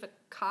too much of a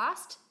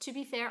cast. To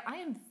be fair, I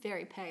am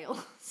very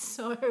pale,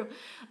 so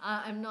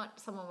I'm not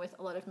someone with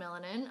a lot of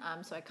melanin,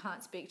 so I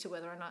can't speak to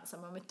whether or not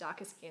someone with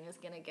darker skin is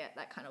going to get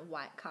that kind of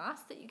white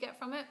cast that you get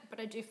from it, but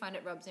I do find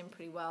it rubs in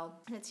pretty well.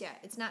 And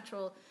it's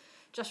natural.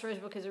 Josh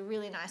Rosebrook is a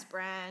really nice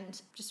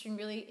brand. Just been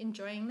really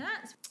enjoying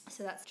that.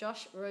 So that's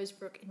Josh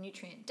Rosebrook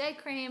Nutrient Day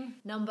Cream.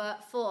 Number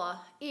 4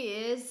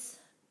 is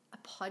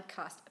a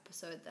podcast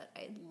episode that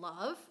I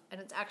love, and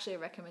it's actually a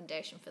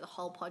recommendation for the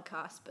whole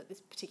podcast, but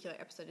this particular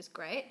episode is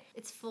great.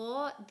 It's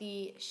for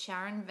the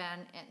Sharon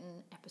Van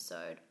Etten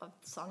episode of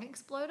Song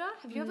Exploder.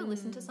 Have you ever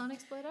listened to Song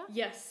Exploder?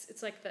 Yes,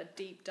 it's like that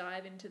deep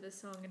dive into the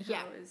song and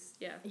how it was,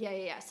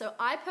 Yeah. So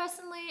I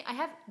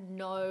have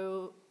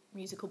no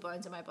musical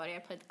bones in my body. I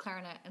played the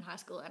clarinet in high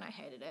school and I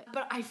hated it.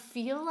 But I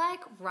feel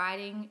like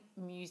writing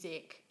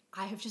music,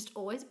 I have just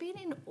always been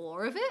in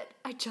awe of it.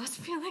 I just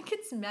feel like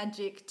it's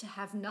magic to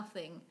have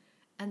nothing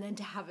and then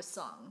to have a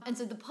song. And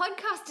so the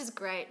podcast is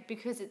great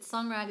because it's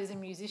songwriters and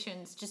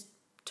musicians just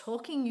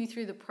talking you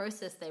through the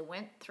process they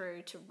went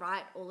through to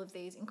write all of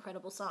these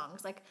incredible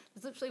songs. Like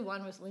there's literally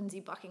one with Lindsey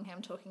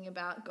Buckingham talking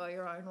about Go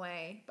Your Own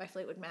Way by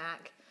Fleetwood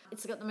Mac.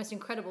 It's got the most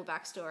incredible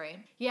backstory.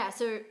 Yeah,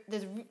 so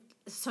there's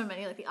so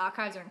many, like the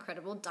archives are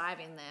incredible, dive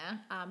in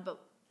there.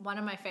 But one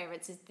of my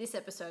favorites is this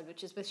episode,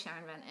 which is with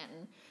Sharon Van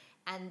Etten.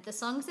 And the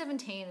song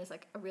 17 is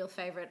like a real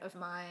favorite of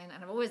mine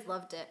and I've always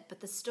loved it. But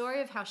the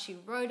story of how she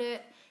wrote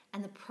it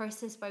and the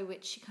process by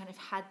which she kind of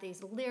had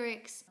these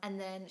lyrics, and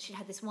then she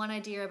had this one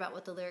idea about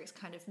what the lyrics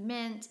kind of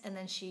meant, and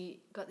then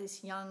she got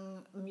this young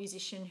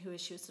musician who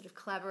she was sort of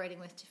collaborating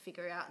with to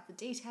figure out the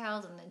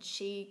details, and then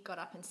she got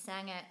up and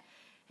sang it.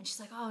 And she's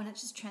like, oh, and it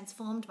just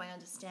transformed my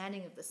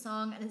understanding of the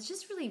song. And it's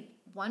just really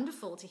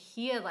wonderful to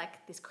hear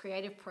like this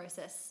creative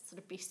process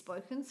sort of be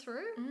spoken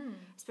through,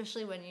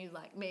 especially when you,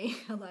 like me,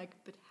 are like,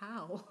 but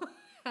how?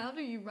 How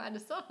do you write a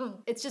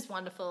song? It's just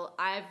wonderful.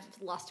 I've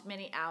lost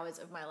many hours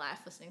of my life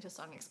listening to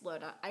Song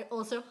Exploder. I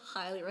also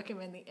highly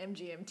recommend the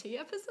MGMT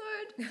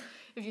episode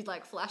if you'd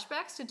like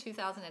flashbacks to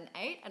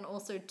 2008 and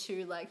also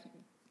to like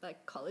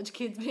college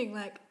kids being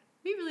like,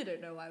 we really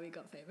don't know why we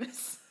got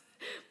famous.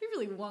 We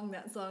really won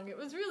that song. It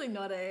was really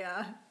not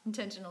a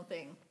intentional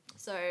thing.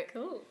 So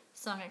cool.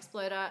 Song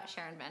Exploder,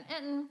 Sharon Van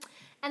Etten.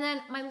 And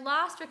then my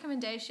last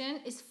recommendation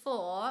is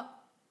for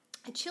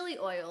a chili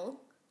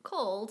oil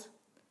called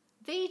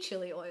The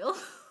Chili Oil.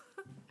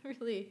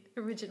 Really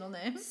original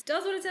name.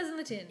 Does what it says in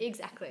the tin.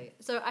 Exactly.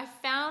 So I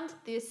found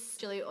this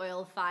chili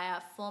oil via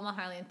former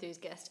Highly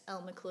Enthused guest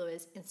Elle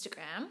McClure's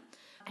Instagram.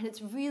 And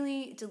it's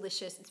really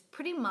delicious. It's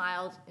pretty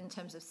mild in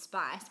terms of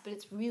spice, but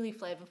it's really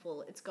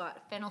flavorful. It's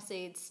got fennel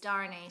seeds,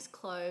 star anise,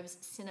 cloves,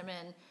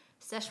 cinnamon,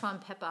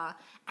 Szechuan pepper,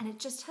 and it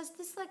just has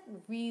this like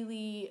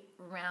really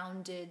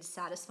rounded,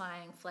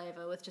 satisfying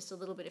flavor with just a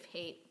little bit of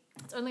heat.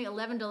 It's only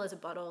 $11 a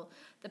bottle.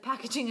 The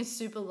packaging is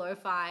super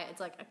lo-fi. It's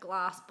like a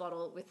glass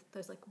bottle with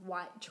those like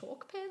white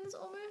chalk pens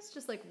almost,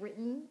 just like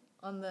written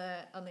on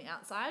the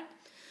outside.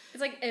 It's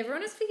like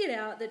everyone has figured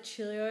out that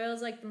chili oil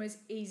is like the most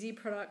easy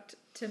product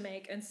to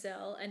make and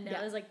sell, and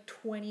now there's like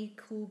 20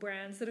 cool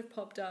brands that have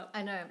popped up.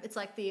 I know, it's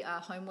like the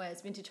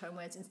vintage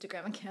homewares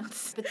Instagram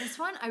accounts. But this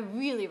one, I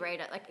really rate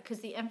it, like, because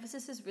the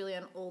emphasis is really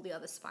on all the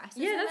other spices.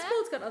 Yeah, that's cool.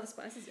 It's got other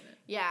spices in it.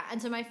 Yeah, and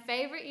so my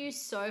favorite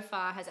use so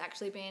far has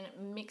actually been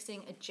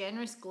mixing a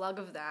generous glug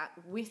of that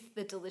with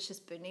the delicious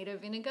bonito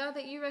vinegar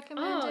that you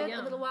recommended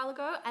a little while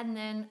ago, and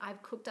then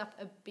I've cooked up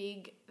a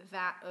big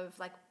vat of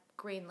like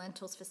green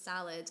lentils for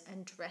salads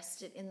and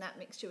dressed it in that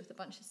mixture with a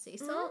bunch of sea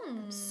salt.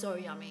 So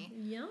yummy.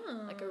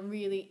 Yum. Like a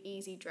really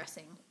easy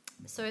dressing.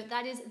 So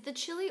that is the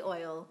chili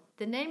oil.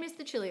 The name is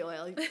the chili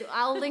oil.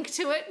 I'll link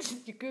to it.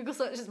 Your Google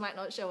searches might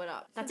not show it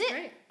up. That's it.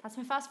 Great. That's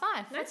my fast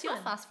five. Nice What's your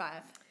one. fast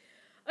five?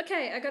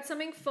 Okay, I got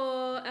something for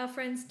our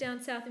friends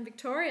down south in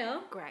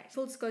Victoria. Great.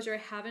 Full disclosure,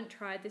 I haven't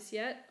tried this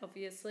yet,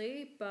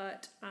 obviously,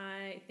 but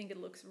I think it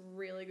looks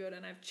really good,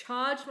 and I've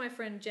charged my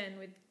friend Jen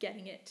with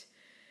getting it.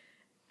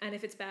 And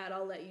if it's bad,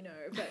 I'll let you know,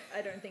 but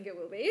I don't think it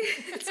will be.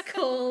 It's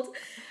called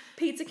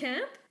Pizza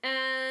Camp,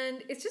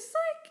 and it's just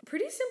like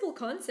pretty simple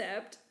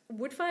concept.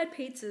 Wood-fired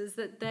pizzas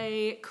that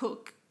they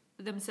cook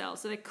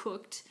themselves. So they're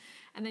cooked,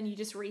 and then you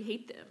just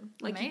reheat them.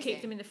 Like you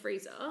keep them in the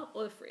freezer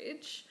or the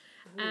fridge,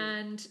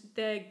 and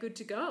they're good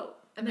to go.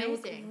 And they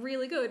look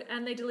really good,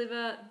 and they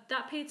deliver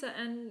that pizza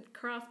and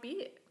craft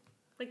beer.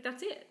 Like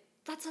that's it.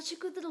 That's such a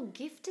good little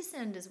gift to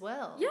send as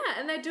well. Yeah,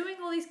 and they're doing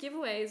all these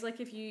giveaways. Like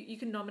if you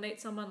can nominate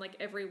someone like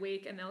every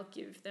week, and they'll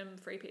give them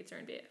free pizza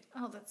and beer.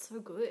 Oh, that's so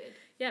good.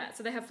 Yeah,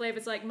 so they have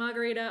flavors like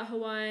margarita,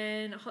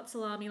 Hawaiian, hot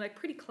salami, like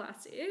pretty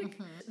classic.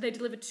 They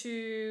deliver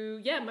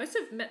to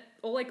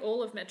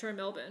all of Metro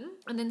Melbourne,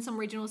 and then some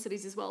regional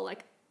cities as well,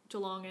 like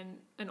Geelong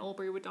and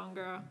Albury,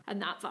 Wodonga,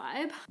 and that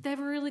vibe. They have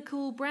a really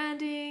cool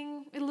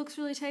branding. It looks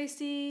really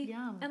tasty.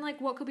 Yum. And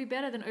like, what could be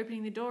better than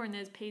opening the door and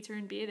there's pizza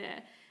and beer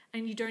there?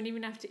 And you don't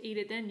even have to eat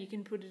it then. You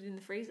can put it in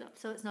the freezer.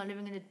 So it's not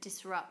even going to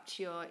disrupt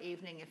your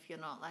evening if you're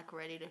not like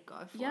ready to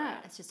go for it.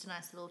 It's just a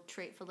nice little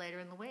treat for later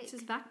in the week. It's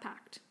just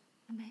vac-packed.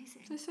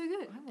 Amazing. They're so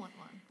good. I want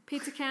one.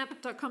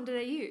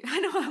 Pizzacamp.com.au. I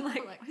know, I'm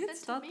like,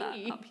 let's start that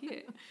up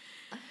here.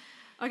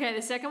 Okay,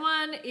 the second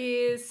one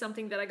is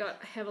something that I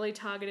got heavily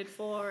targeted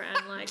for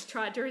and like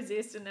tried to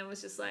resist, and then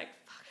was just like,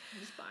 fuck, I'm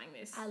just buying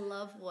this. I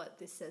love what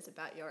this says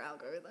about your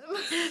algorithm.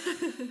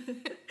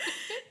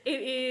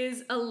 It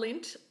is a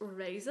lint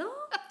razor.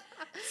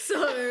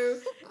 So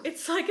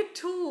it's like a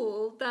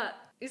tool that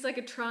is like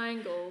a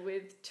triangle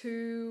with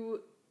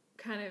two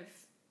kind of,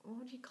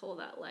 what do you call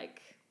that?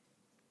 Like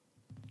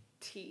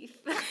teeth.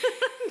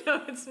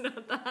 No, it's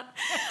not that.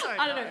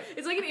 I don't know.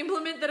 It's like an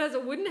implement that has a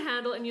wooden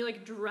handle, and you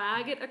like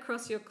drag it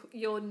across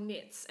your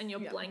knits and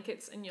your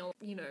blankets and your,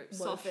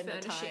 soft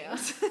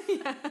furnishings.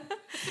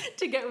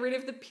 To get rid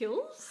of the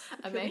pills.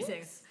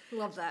 Amazing.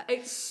 Love that.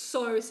 It's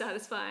so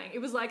satisfying. It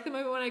was like the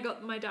moment when I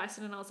got my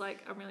Dyson and I was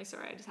like, I'm really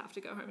sorry, I just have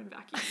to go home and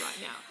vacuum right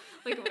now.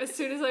 Like as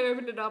soon as I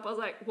opened it up, I was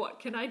like, what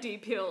can I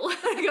de-pill?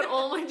 I got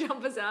all my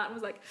jumpers out and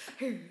was like,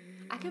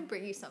 I can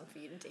bring you some for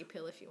you to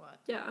de-pill if you want.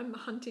 yeah, I'm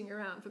hunting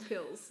around for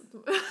pills.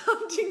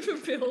 Hunting for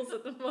pills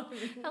at the moment.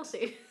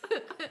 Healthy.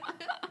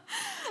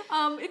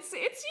 It's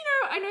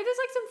I know there's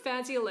like some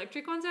fancy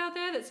electric ones out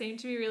there that seem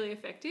to be really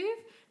effective.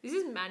 This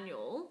is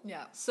manual.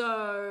 Yeah.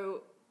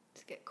 So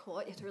to get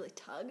caught, you have to really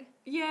tug.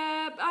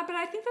 yeah, but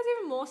I think that's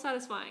even more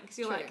satisfying because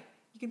you're True. like,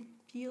 you can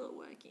feel it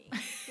working,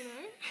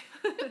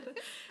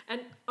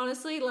 And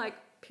honestly, like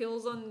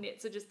pills on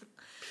knits are just the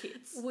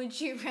pits.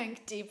 Would you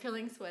rank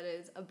de-pilling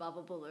sweaters above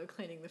or below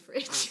cleaning the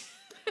fridge?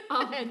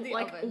 And the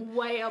like oven.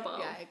 Way above.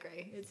 Yeah, I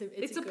agree. It's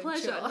a good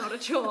pleasure, chore. not a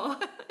chore.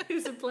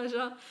 It's a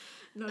pleasure,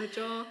 not a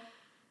chore.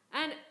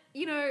 And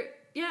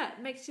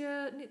it makes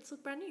your knits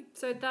look brand new.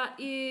 So that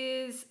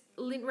is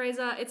lint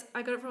razor.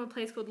 I got it from a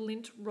place called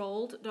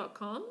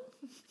lintrolled.com.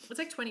 It's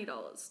like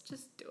 $20.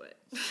 Just do it.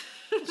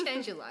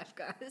 Change your life,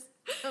 guys.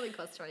 It only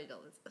costs $20.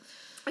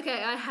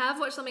 Okay, I have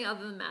watched something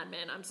other than Mad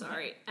Men, I'm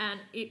sorry. And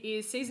it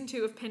is season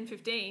 2 of Pen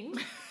 15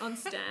 on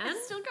Stan.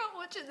 I still can't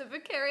watch it. The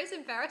vicarious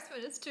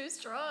embarrassment is too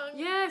strong.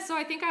 Yeah, so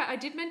I think I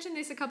did mention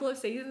this a couple of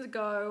seasons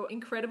ago.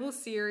 Incredible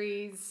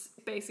series,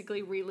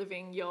 basically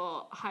reliving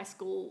your high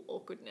school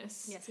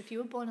awkwardness. Yes, if you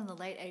were born in the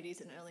late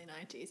 80s and early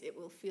 90s, it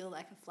will feel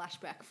like a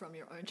flashback from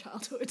your own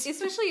childhood.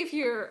 Especially if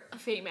you're a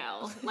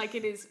female. Like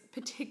it is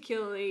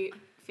particularly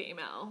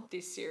female,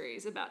 this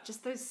series, about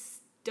just those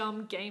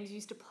dumb games you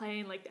used to play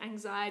and like the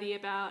anxiety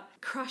about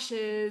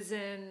crushes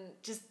and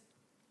just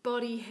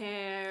body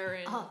hair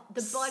and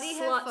the body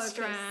hair slut focus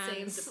strands.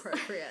 seems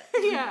appropriate.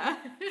 Yeah,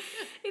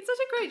 it's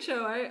such a great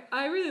show.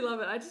 I really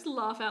love it. I just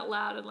laugh out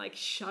loud and like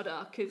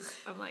shudder because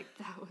I'm like,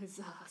 that was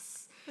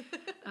us.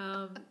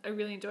 I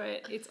really enjoy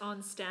it. It's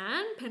on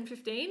Stan, Pen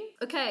 15.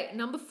 Okay,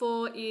 number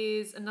 4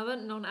 is another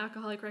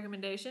non-alcoholic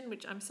recommendation,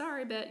 which I'm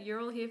sorry, but you're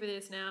all here for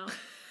this now.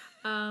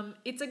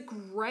 It's a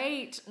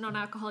great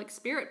non-alcoholic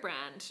spirit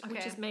brand,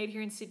 which is made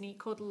here in Sydney,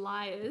 called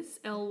Lyres,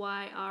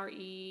 Lyres.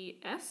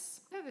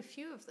 You have a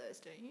few of those,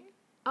 don't you?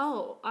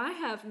 Oh, I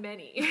have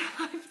many.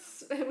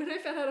 When I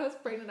found out I was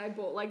pregnant, I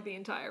bought like the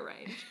entire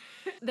range.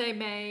 They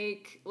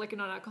make like a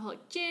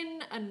non-alcoholic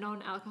gin, a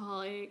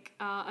non-alcoholic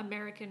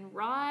American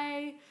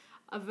rye,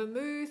 a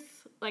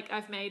vermouth. Like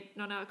I've made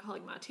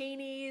non-alcoholic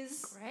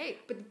martinis.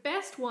 Great. But the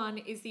best one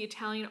is the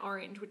Italian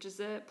orange, which is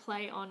a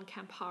play on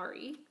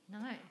Campari.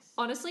 Nice.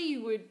 Honestly,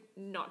 you would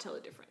not tell a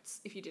difference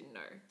if you didn't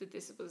know that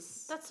this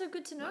was That's so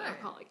good to know.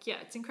 non-alcoholic. Yeah,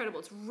 it's incredible.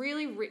 It's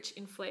really rich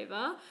in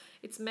flavour.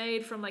 It's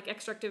made from like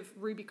extract of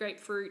ruby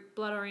grapefruit,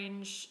 blood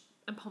orange,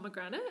 and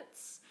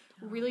pomegranates.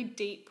 Really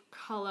deep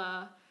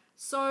colour.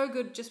 So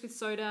good just with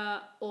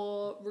soda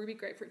or ruby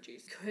grapefruit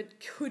juice.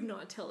 Could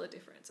not tell the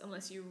difference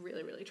unless you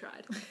really, really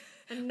tried.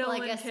 And no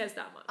one cares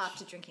that much.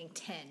 After drinking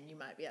 10, you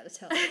might be able to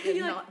tell that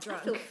you're not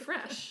drunk. I feel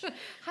fresh.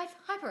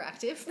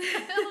 Hyperactive.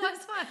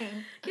 Otherwise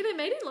fine. Yeah, they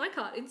made it in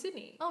Leichhardt in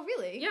Sydney. Oh,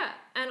 really? Yeah,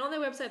 and on their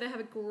website they have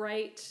a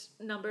great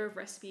number of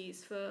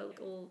recipes for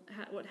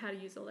how to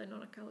use all their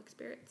non-alcoholic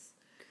spirits.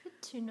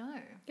 Good to know.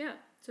 Yeah,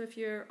 so if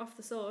you're off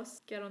the sauce,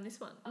 get on this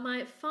one.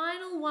 My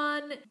final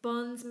one,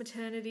 Bond's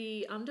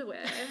maternity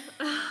underwear.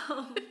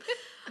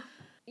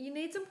 You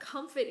need some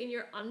comfort in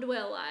your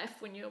underwear life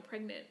when you're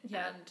pregnant.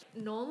 Yeah.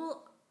 And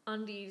normal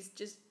undies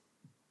just,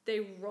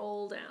 they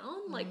roll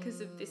down, like, because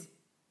of this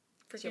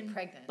You're freaking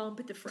pregnant. bump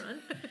at the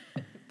front.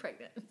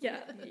 Pregnant. Yeah,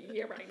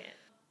 you're pregnant.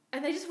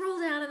 And they just roll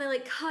down and they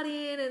like cut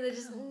in and they're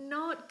just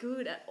not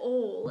good at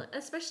all.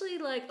 Especially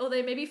like, or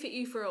they maybe fit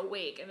you for a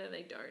week and then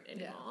they don't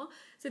anymore. Yeah.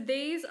 So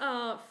these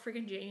are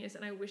freaking genius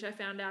and I wish I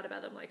found out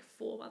about them like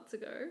 4 months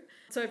ago.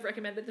 So I've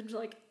recommended them to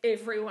like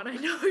everyone I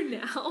know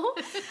now.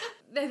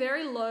 They're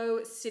very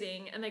low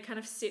sitting and they kind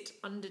of sit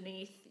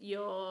underneath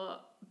your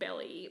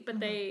belly, but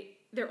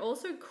they're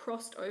also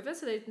crossed over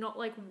so there's not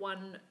like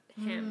one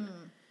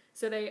hem.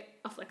 So they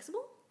are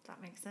flexible. That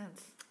makes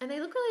sense. And they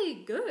look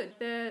really good.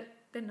 They're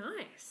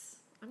nice.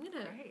 I'm going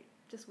to Great.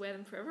 just wear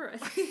them forever, I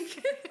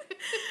think.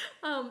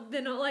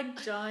 They're not like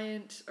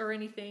giant or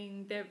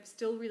anything. They're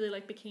still really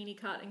like bikini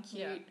cut and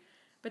cute, Yeah.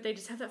 but they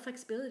just have that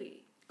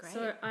flexibility. Great.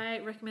 So I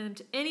recommend them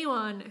to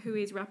anyone who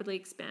is rapidly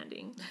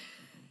expanding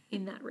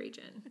in that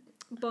region.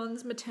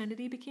 Bond's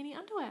maternity bikini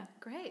underwear.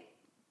 Great.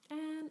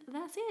 And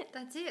that's it.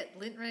 That's it.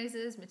 Lint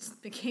razors,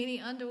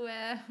 bikini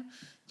underwear,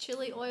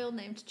 chili oil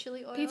named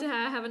chili oil. Pizza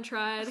Hut, I haven't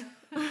tried,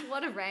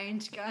 What a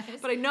range, guys.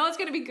 but I know it's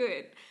going to be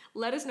good.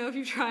 Let us know if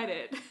you've tried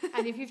it.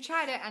 And if you've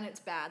tried it and it's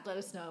bad, let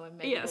us know and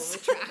maybe Yes.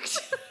 we'll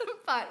retract.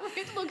 But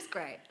it looks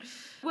great.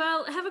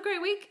 Well, have a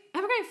great week.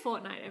 Have a great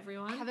fortnight,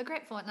 everyone. Have a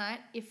great fortnight.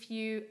 If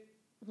you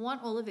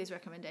want all of these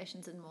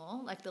recommendations and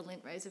more, like the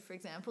lint razor, for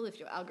example, if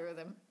your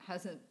algorithm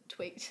hasn't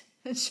tweaked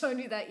and shown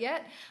you that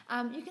yet,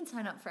 you can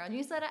sign up for our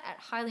newsletter at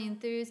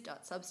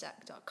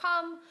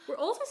highlyenthused.substack.com. We're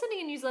also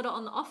sending a newsletter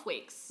on the off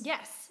weeks.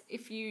 Yes.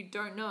 If you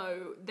don't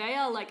know, they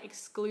are like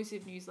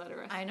exclusive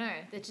newsletter. I know.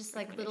 They're just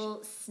like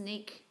little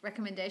sneak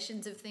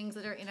recommendations of things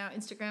that are in our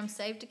Instagram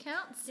saved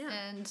accounts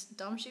and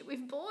dumb shit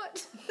we've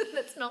bought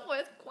that's not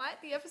worth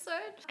quite the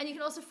episode. And you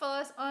can also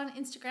follow us on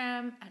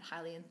Instagram at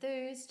Highly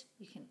Enthused.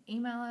 You can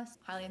email us,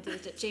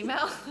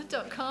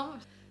 highlyenthused@gmail.com.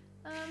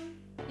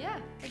 Yeah,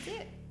 that's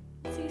it.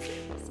 See you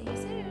soon. See you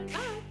soon.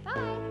 Bye.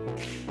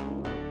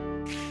 Bye.